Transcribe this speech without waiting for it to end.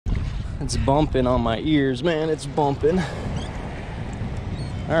It's bumping on my ears, man. It's bumping.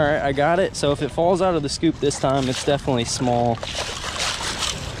 All right, I got it. So if it falls out of the scoop this time, it's definitely small.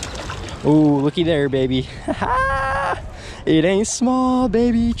 Ooh, looky there, baby. It ain't small,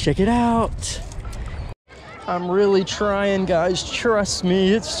 baby. Check it out. I'm really trying, guys. Trust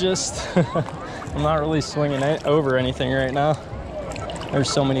me. It's just I'm not really swinging over anything right now.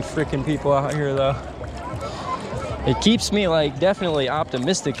 There's so many freaking people out here, though. It keeps me, like, definitely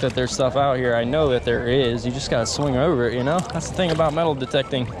optimistic that there's stuff out here. I know that there is. You just gotta swing over it, you know? That's the thing about metal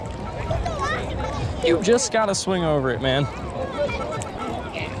detecting. You just gotta swing over it, man.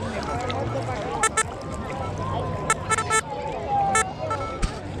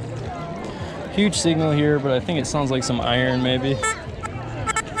 Huge signal here, but I think it sounds like some iron, maybe.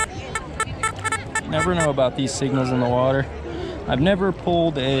 Never know about these signals in the water. I've never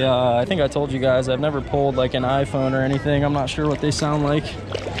pulled a, I think I told you guys, I've never pulled like an iPhone or anything. I'm not sure what they sound like.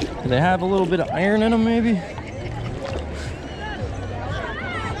 Do they have a little bit of iron in them, maybe?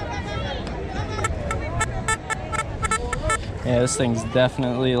 Yeah, this thing's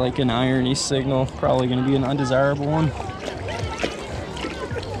definitely like an irony signal. Probably gonna be an undesirable one.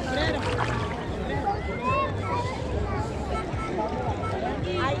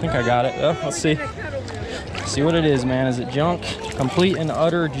 I think I got it. Oh, let's see. See what it is, man. Is it junk? Complete and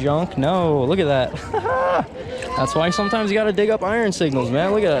utter junk? No, look at that. That's why sometimes you gotta dig up iron signals,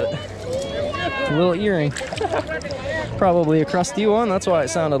 man. Look at that. A little earring. Probably a crusty one. That's why it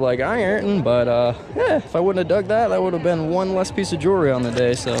sounded like iron. But yeah, if I wouldn't have dug that, that would have been one less piece of jewelry on the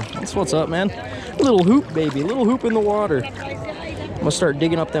day. So that's what's up, man. Little hoop, baby. Little hoop in the water. I'm gonna start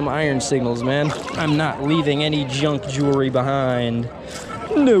digging up them iron signals, man. I'm not leaving any junk jewelry behind.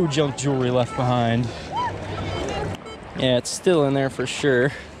 No junk jewelry left behind. Yeah, it's still in there for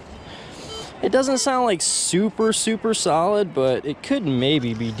sure. It doesn't sound like super solid, but it could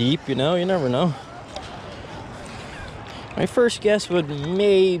maybe be deep, you know? You never know. My first guess would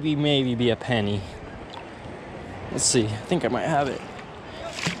maybe be a penny. Let's see. I think I might have it.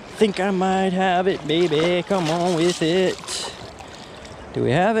 Think I might have it, baby. Come on with it. Do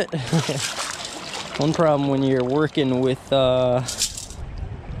we have it? One problem when you're working with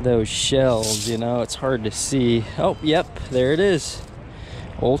those shells, you know, it's hard to see. Oh, yep, there it is.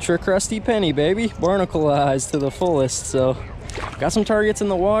 Ultra crusty penny, baby. Barnacleized to the fullest. So got some targets in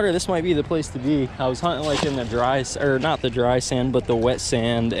the water. This might be the place to be. I was hunting like in the dry, or not the dry sand, but the wet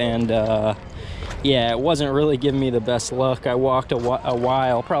sand, and yeah, it wasn't really giving me the best luck. I walked a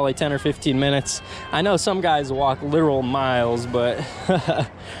while, probably 10 or 15 minutes. I know some guys walk literal miles, but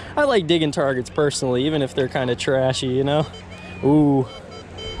I like digging targets personally, even if they're kind of trashy, you know? Ooh.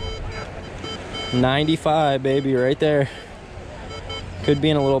 95, baby, right there. Could be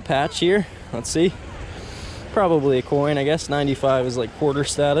in a little patch here. Let's see. Probably a coin, I guess. 95 is like quarter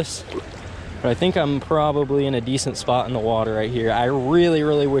status. But I think I'm probably in a decent spot in the water right here. I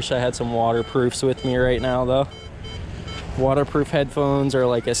really wish I had some waterproofs with me right now, though. Waterproof headphones are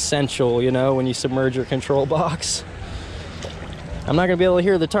like essential, you know, when you submerge your control box. I'm not gonna be able to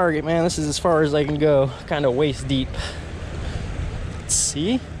hear the target, man. This is as far as I can go. Kind of waist deep. Let's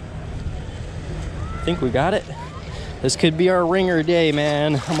see. I think we got it. This could be our ringer day,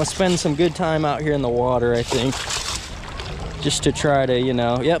 man. I'm gonna spend some good time out here in the water, I think. Just to try to, you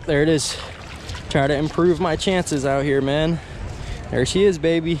know, yep, there it is. Try to improve my chances out here, man. There she is,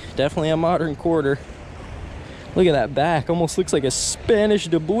 baby. Definitely a modern quarter. Look at that back. Almost looks like a Spanish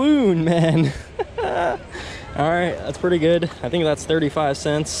doubloon, man. All right, that's pretty good. I think that's 35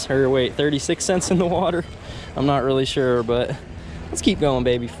 cents, or wait, 36 cents in the water. I'm not really sure, but let's keep going,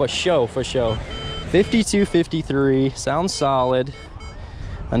 baby, for show, for show. 52.53, sounds solid.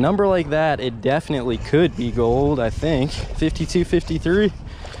 A number like that, it definitely could be gold, I think. 52.53.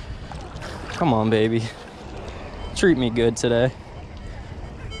 Come on, baby. Treat me good today.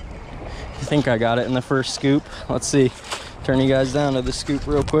 I think I got it in the first scoop. Let's see. Turn you guys down to the scoop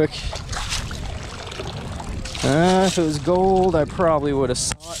real quick. If it was gold, I probably would have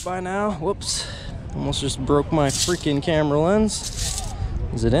saw it by now. Whoops. Almost just broke my freaking camera lens.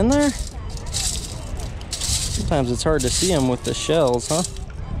 Is it in there? Sometimes it's hard to see them with the shells, huh?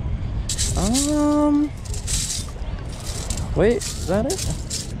 Wait, is that it?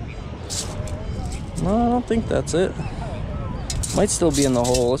 No, I don't think that's it. Might still be in the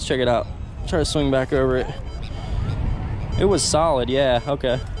hole. Let's check it out. Try to swing back over it. It was solid, yeah,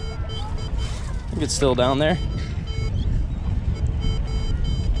 okay. I think it's still down there.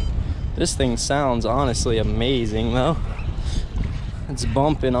 This thing sounds honestly amazing, though. It's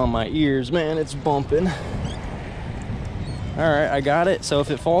bumping on my ears, man. It's bumping. All right, I got it. So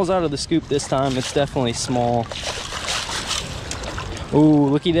if it falls out of the scoop this time, it's definitely small. Ooh,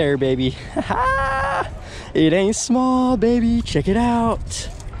 looky there, baby. It ain't small, baby. Check it out.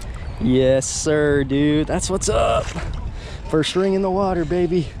 Yes, sir, dude. That's what's up. First ring in the water,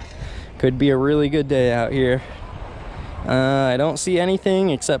 baby. Could be a really good day out here. I don't see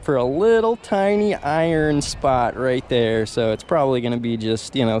anything except for a little tiny iron spot right there. So it's probably going to be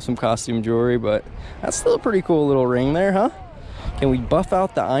just, you know, some costume jewelry, but that's still a pretty cool little ring there, huh? Can we buff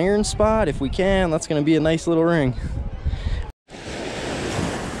out the iron spot? If we can, that's going to be a nice little ring.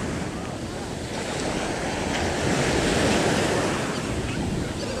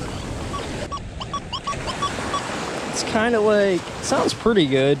 It's kind of like, sounds pretty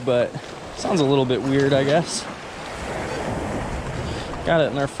good, but sounds a little bit weird, I guess. Got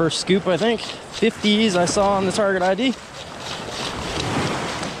it in our first scoop, I think. 50s I saw on the target ID.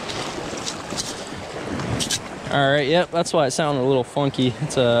 All right, yep, that's why it sounded a little funky.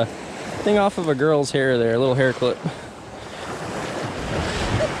 It's a thing off of a girl's hair there, a little hair clip.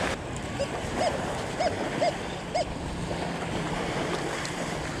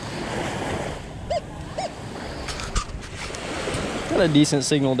 Got a decent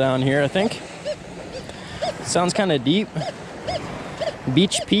signal down here, I think. Sounds kind of deep.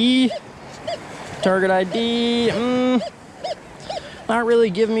 Beach P, target ID, not really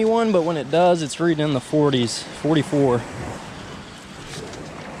giving me one, but when it does, it's reading in the 40s, 44.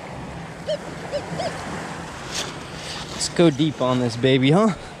 Let's go deep on this baby,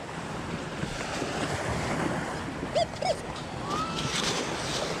 huh?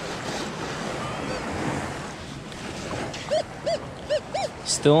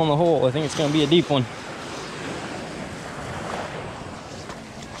 Still in the hole. I think it's gonna be a deep one.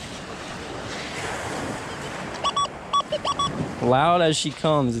 Loud as she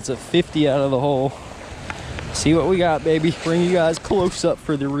comes. It's a 50 out of the hole. See what we got, baby. Bring you guys close up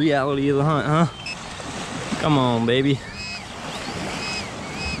for the reality of the hunt, huh? Come on, baby.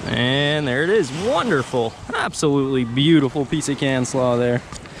 And there it is. Wonderful. Absolutely beautiful piece of can slaw there.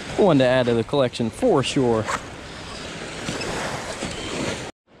 One to add to the collection for sure.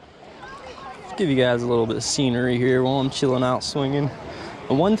 Let's give you guys a little bit of scenery here while I'm chilling out swinging.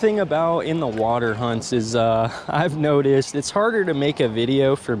 The one thing about in the water hunts is I've noticed it's harder to make a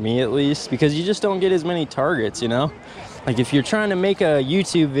video, for me at least, because you just don't get as many targets, you know? Like if you're trying to make a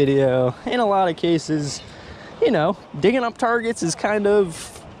YouTube video, in a lot of cases, you know, digging up targets is kind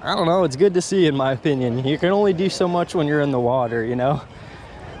of, I don't know, it's good to see in my opinion. You can only do so much when you're in the water, you know?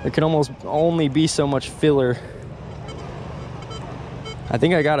 There can almost only be so much filler. I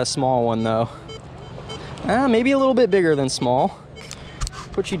think I got a small one though. Maybe a little bit bigger than small.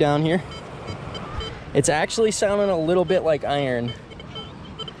 Put you down here. It's actually sounding a little bit like iron.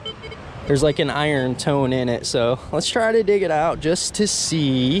 There's like an iron tone in it, so let's try to dig it out just to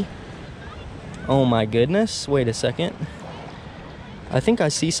see. Oh my goodness, wait a second. I think I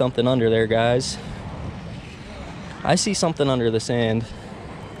see something under there, guys. I see something under the sand.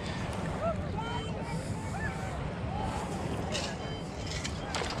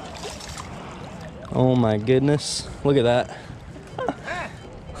 Oh my goodness, look at that.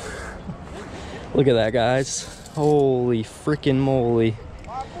 Look at that, guys. Holy freaking moly.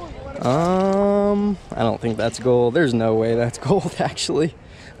 I don't think that's gold. There's no way that's gold, actually.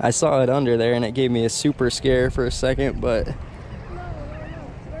 I saw it under there and it gave me a super scare for a second, but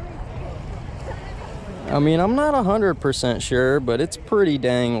I mean, I'm not 100% sure, but it's pretty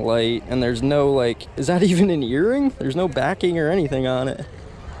dang light, and there's no, like, is that even an earring? There's no backing or anything on it.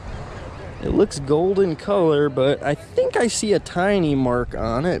 It looks golden color, but I think I see a tiny mark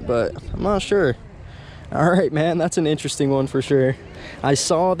on it, but I'm not sure. All right, man, that's an interesting one for sure. I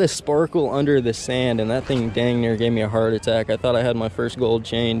saw the sparkle under the sand, and that thing dang near gave me a heart attack. I thought I had my first gold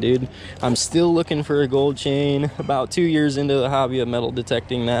chain, dude. I'm still looking for a gold chain. About 2 years into the hobby of metal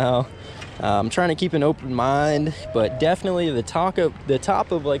detecting now. I'm trying to keep an open mind, but definitely the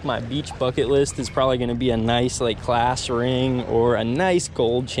top of like my beach bucket list is probably going to be a nice like class ring or a nice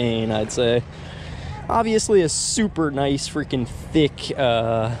gold chain, I'd say. Obviously a super nice freaking thick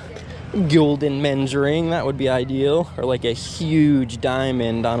golden men's ring, that would be ideal, or like a huge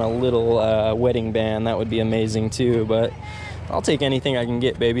diamond on a little wedding band, that would be amazing too, but I'll take anything I can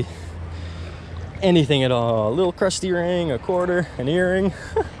get, baby. Anything at all. A little crusty ring, a quarter, an earring.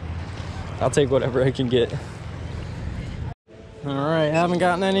 I'll take whatever I can get. All right, haven't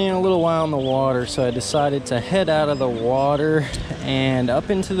gotten any in a little while in the water, so I decided to head out of the water and up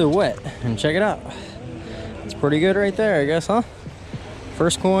into the wet and check it out. It's pretty good right there, I guess, huh?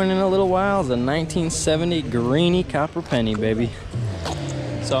 First coin in a little while is a 1970 grainy copper penny, baby.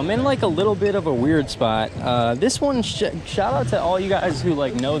 So I'm in like a little bit of a weird spot. This one, shout out to all you guys who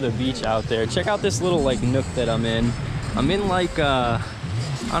like know the beach out there. Check out this little like nook that I'm in. I'm in like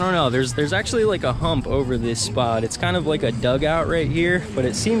I don't know, there's actually like a hump over this spot. It's kind of like a dugout right here, but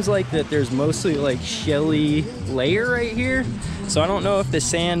it seems like that there's mostly like shelly layer right here. So I don't know if the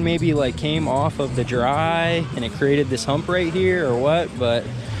sand maybe like came off of the dry and it created this hump right here or what, but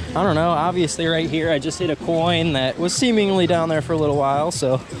I don't know. Obviously right here I just hit a coin that was seemingly down there for a little while.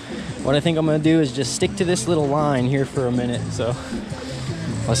 So what I think I'm gonna do is just stick to this little line here for a minute. So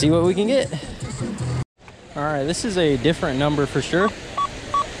let's see what we can get. All right, this is a different number for sure.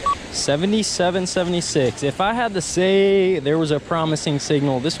 7776. If I had to say there was a promising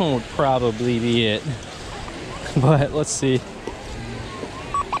signal, this one would probably be it. But let's see.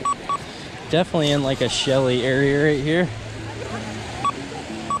 Definitely in like a shelly area right here.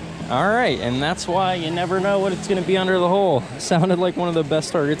 All right, and that's why you never know what it's gonna be under the hole. Sounded like one of the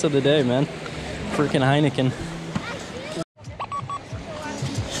best targets of the day, man. Freaking Heineken.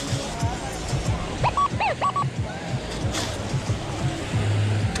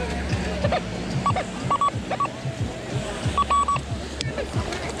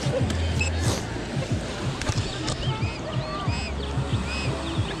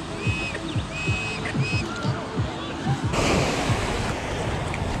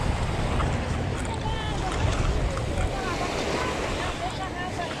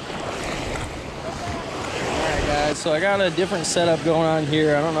 So I got a different setup going on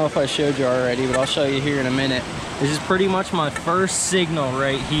here. I don't know if I showed you already, but I'll show you here in a minute. This is pretty much my first signal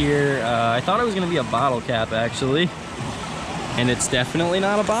right here. I thought it was gonna be a bottle cap actually, and it's definitely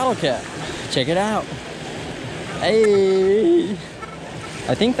not a bottle cap. Check it out. Hey,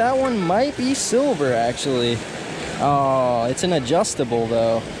 I think that one might be silver actually. Oh, it's an adjustable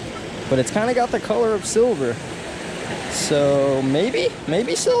though, but it's kind of got the color of silver. So maybe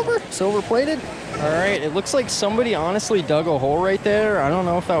silver plated. All right, it looks like somebody honestly dug a hole right there. I don't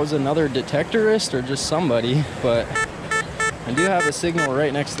know if that was another detectorist or just somebody, but I do have a signal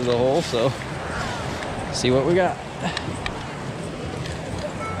right next to the hole, so see what we got.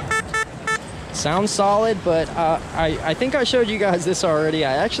 Sounds solid, but I think I showed you guys this already.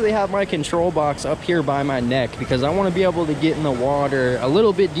 I actually have my control box up here by my neck because I want to be able to get in the water a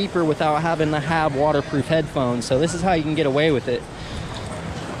little bit deeper without having to have waterproof headphones. So this is how you can get away with it.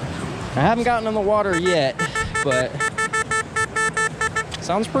 I haven't gotten in the water yet, but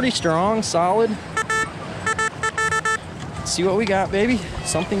sounds pretty strong, solid. Let's see what we got, baby.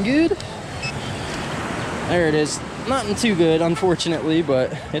 Something good. There it is. Nothing too good, unfortunately,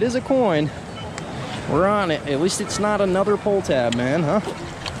 but it is a coin. We're on it. At least it's not another pull tab, man, huh?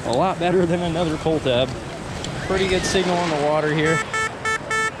 A lot better than another pull tab. Pretty good signal on the water here.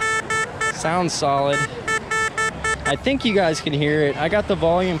 Sounds solid. I think you guys can hear it. I got the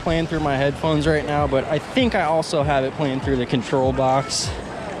volume playing through my headphones right now, but I think I also have it playing through the control box.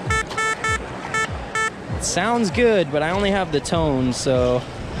 It sounds good, but I only have the tone, so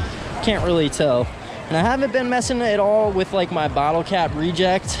can't really tell. And I haven't been messing at all with like my bottle cap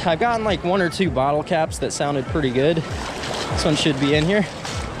reject. I've gotten like 1 or 2 bottle caps that sounded pretty good. This one should be in here.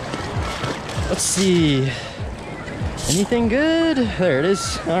 Let's see. Anything good? There it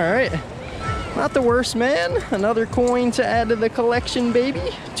is. All right. Not the worst, man. Another coin to add to the collection, baby.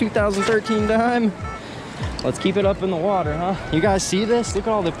 2013 dime. Let's keep it up in the water, huh? You guys see this? Look at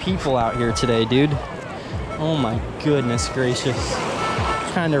all the people out here today, dude. Oh my goodness gracious.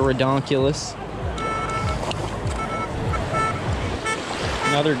 Kind of redonkulous.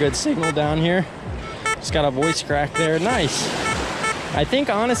 Another good signal down here. Just got a voice crack there. Nice. I think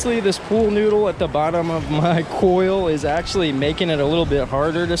honestly this pool noodle at the bottom of my coil is actually making it a little bit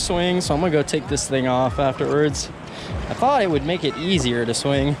harder to swing, so I'm gonna go take this thing off afterwards. I thought it would make it easier to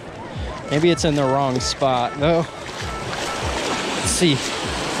swing. Maybe it's in the wrong spot though. Let's see.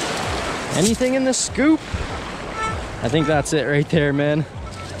 Anything in the scoop? I think that's it right there, man.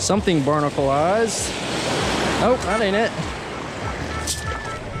 Something barnacle-ized. Oh, that ain't it.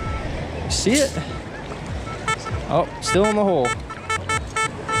 See it? Oh, still in the hole.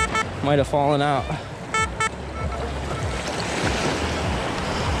 Might have fallen out.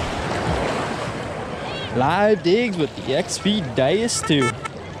 Live digs with the XP DEUS 2.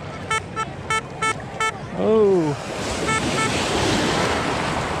 Oh.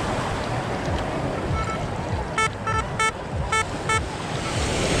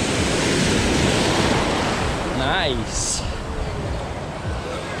 Nice.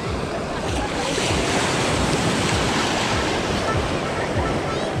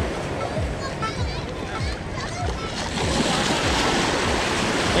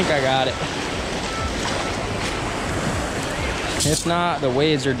 I think I got it. If not, the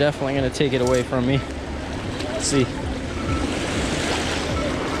waves are definitely going to take it away from me. Let's see.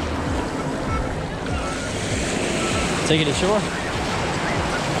 Take it ashore.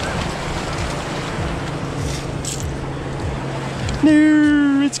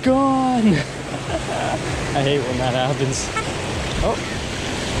 No, it's gone. I hate when that happens. Oh.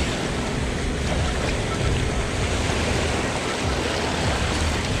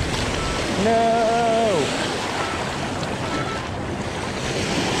 No.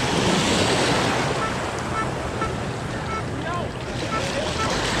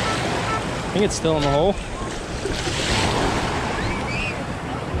 I think it's still in the hole.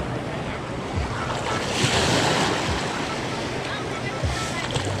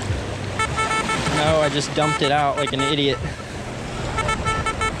 No, I just dumped it out like an idiot.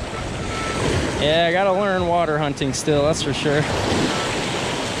 Yeah, I gotta learn water hunting still, that's for sure. I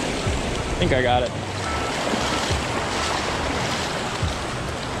think I got it.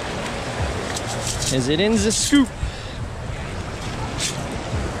 Is it in the scoop?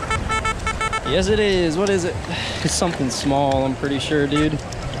 Yes, it is. What is it? It's something small, I'm pretty sure, dude.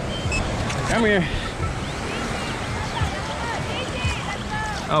 Come here.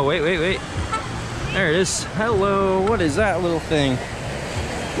 Oh, wait. There it is. Hello. What is that little thing?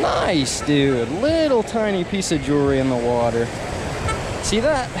 Nice, dude. Little tiny piece of jewelry in the water. See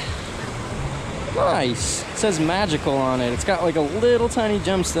that? Nice. It says magical on it. It's got like a little tiny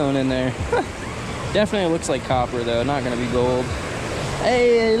gemstone in there. Definitely looks like copper, though. Not gonna be gold.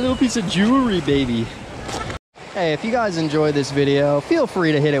 Hey, a little piece of jewelry, baby. Hey, if you guys enjoyed this video, feel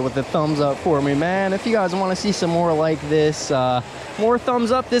free to hit it with a thumbs up for me, man. If you guys want to see some more like this, more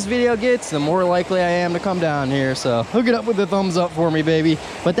thumbs up this video gets, the more likely I am to come down here. So hook it up with a thumbs up for me, baby.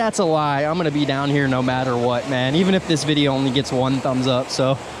 But that's a lie. I'm going to be down here no matter what, man. Even if this video only gets 1 thumbs up.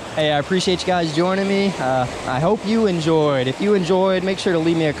 So, hey, I appreciate you guys joining me. I hope you enjoyed. If you enjoyed, make sure to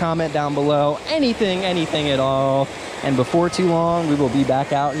leave me a comment down below. Anything at all. And before too long, we will be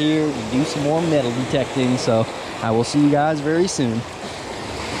back out here to do some more metal detecting. So I will see you guys very soon.